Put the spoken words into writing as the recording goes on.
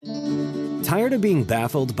Tired of being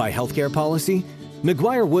baffled by healthcare policy?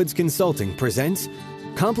 McGuire Woods Consulting presents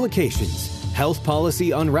Complications, Health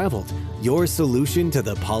Policy Unraveled, your solution to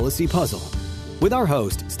the policy puzzle. With our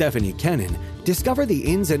host, Stephanie Kennan, discover the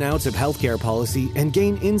ins and outs of healthcare policy and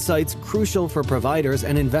gain insights crucial for providers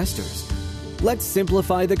and investors. Let's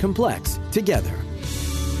simplify the complex together.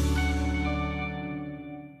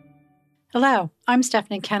 Hello, I'm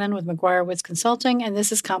Stephanie Kennan with McGuire Woods Consulting, and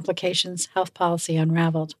this is Complications, Health Policy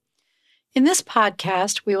Unraveled. In this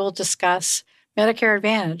podcast, we will discuss Medicare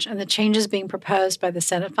Advantage and the changes being proposed by the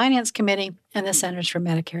Senate Finance Committee and the Centers for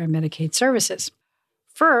Medicare and Medicaid Services.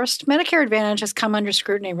 First, Medicare Advantage has come under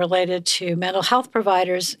scrutiny related to mental health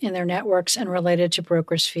providers in their networks and related to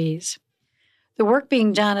brokers' fees. The work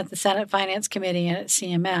being done at the Senate Finance Committee and at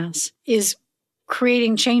CMS is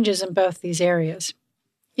creating changes in both these areas.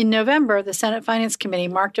 In November, the Senate Finance Committee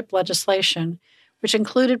marked up legislation which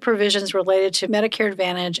included provisions related to Medicare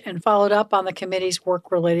Advantage and followed up on the committee's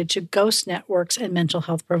work related to ghost networks and mental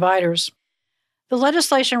health providers. The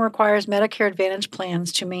legislation requires Medicare Advantage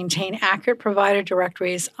plans to maintain accurate provider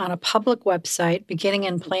directories on a public website beginning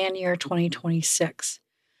in plan year 2026.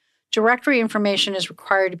 Directory information is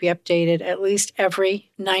required to be updated at least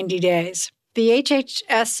every 90 days. The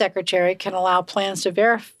HHS Secretary can allow plans to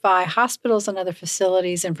verify hospitals and other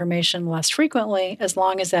facilities' information less frequently as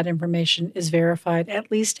long as that information is verified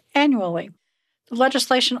at least annually. The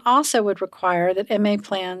legislation also would require that MA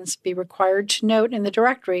plans be required to note in the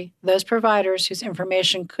directory those providers whose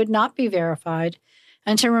information could not be verified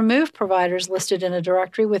and to remove providers listed in a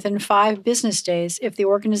directory within 5 business days if the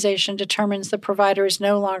organization determines the provider is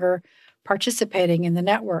no longer participating in the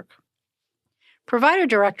network. Provider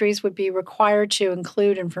directories would be required to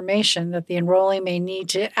include information that the enrollee may need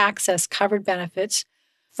to access covered benefits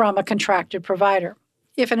from a contracted provider.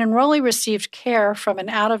 If an enrollee received care from an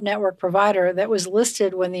out-of-network provider that was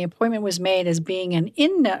listed when the appointment was made as being an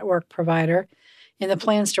in-network provider in the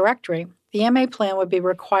plan's directory, the MA plan would be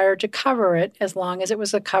required to cover it as long as it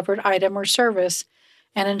was a covered item or service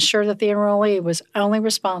and ensure that the enrollee was only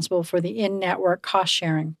responsible for the in-network cost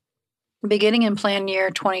sharing. Beginning in plan year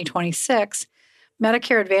 2026,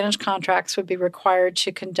 Medicare Advantage contracts would be required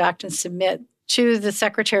to conduct and submit to the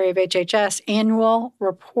Secretary of HHS annual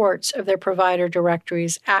reports of their provider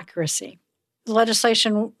directories' accuracy. The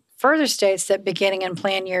legislation further states that beginning in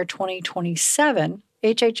plan year 2027,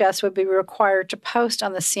 HHS would be required to post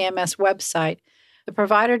on the CMS website the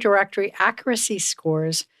provider directory accuracy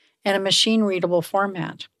scores in a machine-readable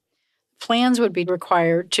format. Plans would be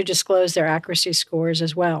required to disclose their accuracy scores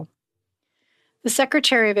as well. The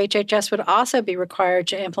Secretary of HHS would also be required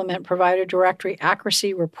to implement provider directory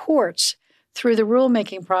accuracy reports through the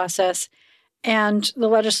rulemaking process, and the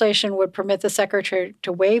legislation would permit the Secretary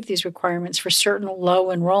to waive these requirements for certain low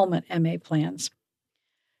enrollment MA plans.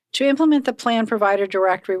 To implement the plan provider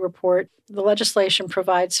directory report, the legislation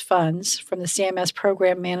provides funds from the CMS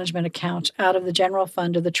program management account out of the general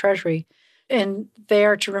fund of the Treasury, and they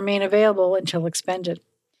are to remain available until expended.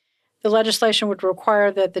 The legislation would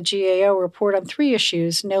require that the GAO report on 3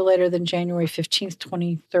 issues no later than January 15,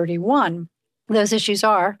 2031. Those issues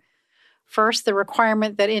are, first, the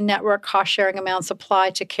requirement that in-network cost-sharing amounts apply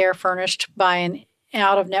to care furnished by an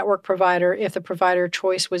out-of-network provider if the provider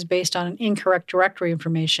choice was based on an incorrect directory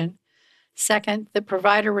information. Second, the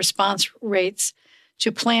provider response rates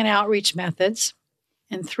to plan outreach methods.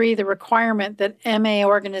 And 3, the requirement that MA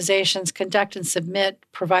organizations conduct and submit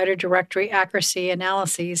provider directory accuracy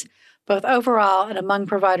analyses both overall and among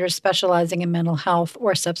providers specializing in mental health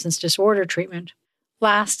or substance disorder treatment.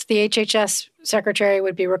 Last, the HHS Secretary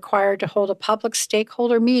would be required to hold a public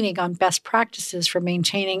stakeholder meeting on best practices for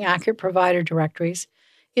maintaining accurate provider directories,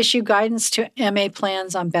 issue guidance to MA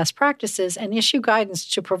plans on best practices, and issue guidance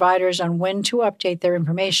to providers on when to update their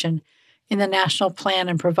information in the National Plan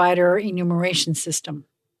and Provider Enumeration System.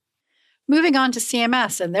 Moving on to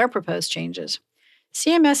CMS and their proposed changes.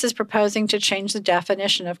 CMS is proposing to change the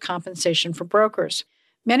definition of compensation for brokers.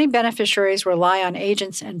 Many beneficiaries rely on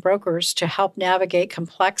agents and brokers to help navigate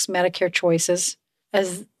complex Medicare choices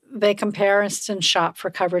as they compare and shop for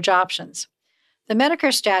coverage options. The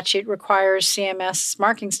Medicare statute requires CMS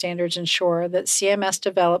marking standards ensure that CMS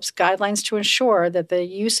develops guidelines to ensure that the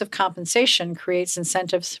use of compensation creates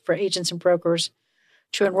incentives for agents and brokers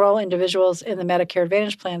to enroll individuals in the Medicare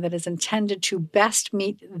Advantage plan that is intended to best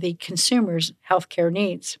meet the consumer's healthcare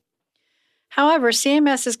needs. However,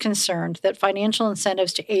 CMS is concerned that financial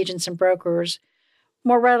incentives to agents and brokers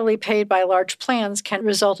more readily paid by large plans can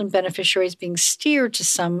result in beneficiaries being steered to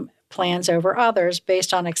some plans over others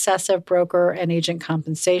based on excessive broker and agent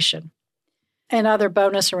compensation and other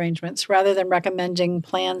bonus arrangements rather than recommending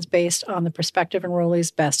plans based on the prospective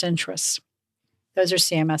enrollee's best interests. Those are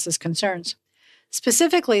CMS's concerns.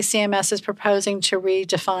 Specifically, CMS is proposing to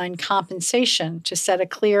redefine compensation to set a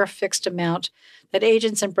clear fixed amount that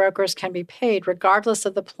agents and brokers can be paid regardless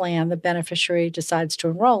of the plan the beneficiary decides to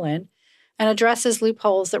enroll in, and addresses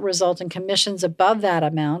loopholes that result in commissions above that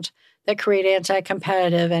amount that create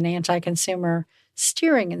anti-competitive and anti-consumer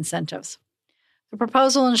steering incentives. The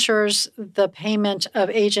proposal ensures the payment of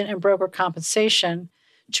agent and broker compensation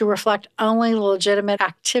to reflect only legitimate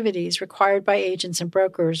activities required by agents and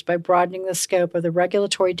brokers by broadening the scope of the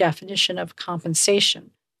regulatory definition of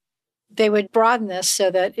compensation. They would broaden this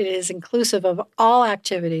so that it is inclusive of all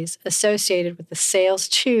activities associated with the sales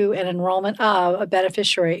to and enrollment of a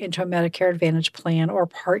beneficiary into a Medicare Advantage plan or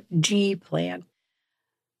Part D plan.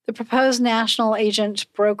 The proposed national agent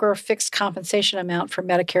broker fixed compensation amount for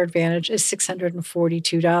Medicare Advantage is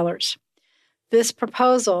 $642. This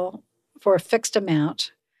proposal for a fixed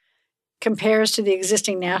amount compares to the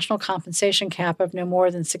existing national compensation cap of no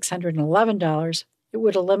more than $611. It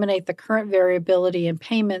would eliminate the current variability in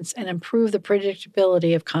payments and improve the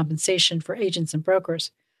predictability of compensation for agents and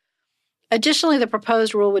brokers. Additionally, the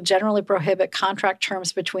proposed rule would generally prohibit contract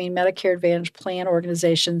terms between Medicare Advantage plan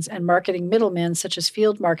organizations and marketing middlemen, such as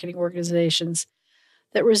field marketing organizations,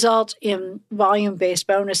 that result in volume-based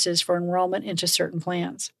bonuses for enrollment into certain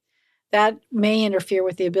plans. That may interfere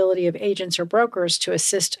with the ability of agents or brokers to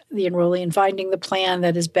assist the enrollee in finding the plan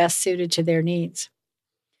that is best suited to their needs.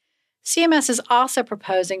 CMS is also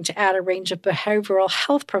proposing to add a range of behavioral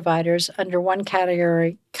health providers under one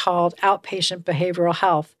category called outpatient behavioral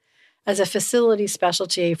health as a facility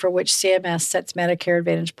specialty for which CMS sets Medicare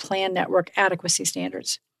Advantage plan network adequacy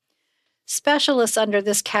standards. Specialists under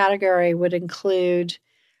this category would include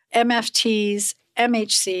MFTs,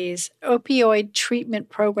 MHCs, opioid treatment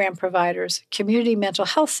program providers, community mental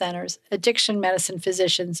health centers, addiction medicine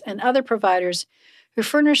physicians, and other providers who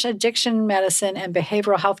furnish addiction medicine and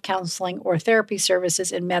behavioral health counseling or therapy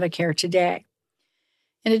services in Medicare today.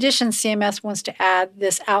 In addition, CMS wants to add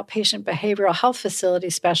this outpatient behavioral health facility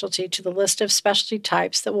specialty to the list of specialty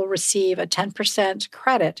types that will receive a 10%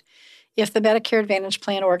 credit if the Medicare Advantage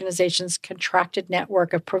plan organization's contracted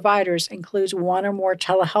network of providers includes one or more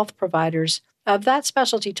telehealth providers of that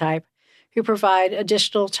specialty type who provide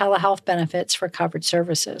additional telehealth benefits for covered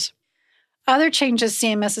services. Other changes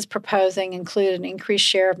CMS is proposing include an increased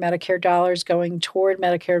share of Medicare dollars going toward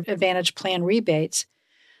Medicare Advantage plan rebates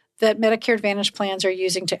that Medicare Advantage plans are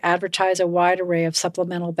using to advertise a wide array of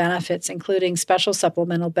supplemental benefits, including special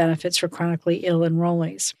supplemental benefits for chronically ill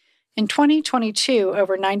enrollees. In 2022,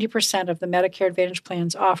 over 90% of the Medicare Advantage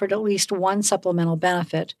plans offered at least one supplemental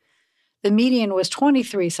benefit. The median was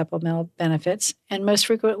 23 supplemental benefits, and most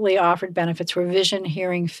frequently offered benefits were vision,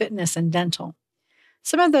 hearing, fitness, and dental.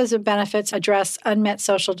 Some of those benefits address unmet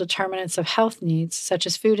social determinants of health needs, such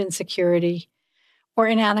as food insecurity or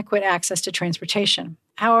inadequate access to transportation.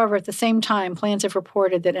 However, at the same time, plans have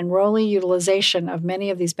reported that enrollee utilization of many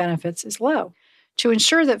of these benefits is low. To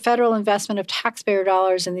ensure that federal investment of taxpayer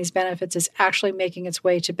dollars in these benefits is actually making its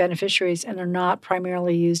way to beneficiaries and are not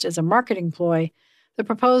primarily used as a marketing ploy, the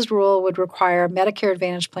proposed rule would require Medicare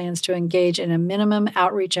Advantage plans to engage in a minimum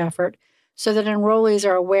outreach effort so that enrollees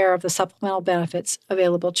are aware of the supplemental benefits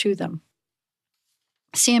available to them.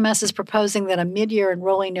 CMS is proposing that a mid-year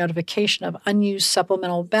enrollee notification of unused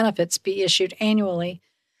supplemental benefits be issued annually,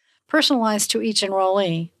 personalized to each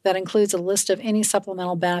enrollee, that includes a list of any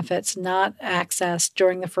supplemental benefits not accessed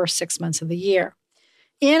during the first 6 months of the year.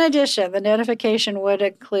 In addition, the notification would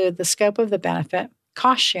include the scope of the benefit,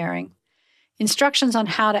 cost sharing, instructions on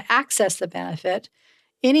how to access the benefit,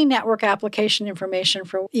 any network application information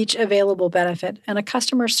for each available benefit, and a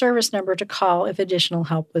customer service number to call if additional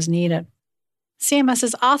help was needed. CMS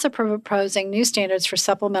is also proposing new standards for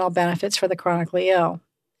supplemental benefits for the chronically ill.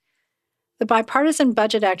 The Bipartisan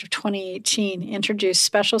Budget Act of 2018 introduced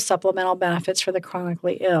special supplemental benefits for the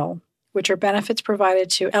chronically ill, which are benefits provided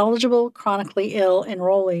to eligible chronically ill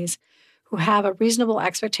enrollees who have a reasonable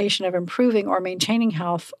expectation of improving or maintaining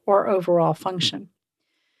health or overall function.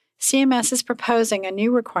 CMS is proposing a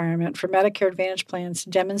new requirement for Medicare Advantage plans to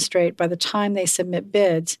demonstrate by the time they submit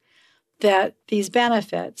bids that these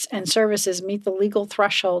benefits and services meet the legal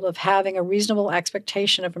threshold of having a reasonable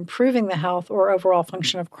expectation of improving the health or overall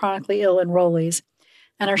function of chronically ill enrollees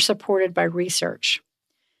and are supported by research.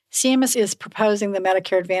 CMS is proposing the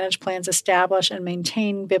Medicare Advantage plans establish and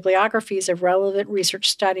maintain bibliographies of relevant research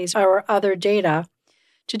studies or other data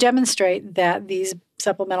to demonstrate that these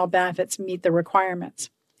supplemental benefits meet the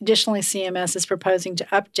requirements. Additionally, CMS is proposing to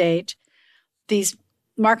update these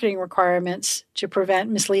marketing requirements to prevent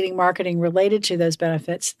misleading marketing related to those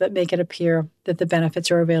benefits that make it appear that the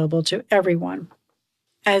benefits are available to everyone.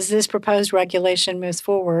 As this proposed regulation moves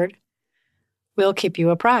forward, we'll keep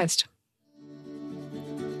you apprised.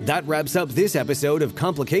 That wraps up this episode of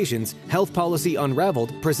Complications, Health Policy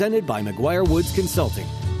Unraveled, presented by McGuire Woods Consulting.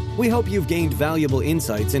 We hope you've gained valuable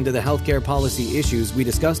insights into the healthcare policy issues we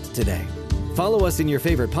discussed today. Follow us in your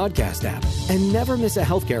favorite podcast app and never miss a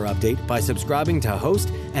healthcare update by subscribing to host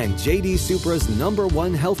and JD Supra's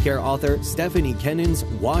 #1 healthcare author, Stephanie Kennan's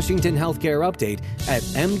Washington Healthcare Update at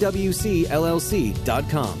mwcllc.com.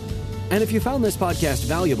 And if you found this podcast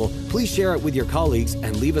valuable, please share it with your colleagues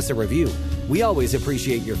and leave us a review. We always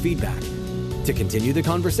appreciate your feedback. To continue the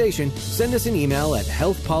conversation, send us an email at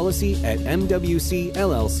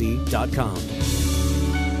healthpolicy@mwcllc.com.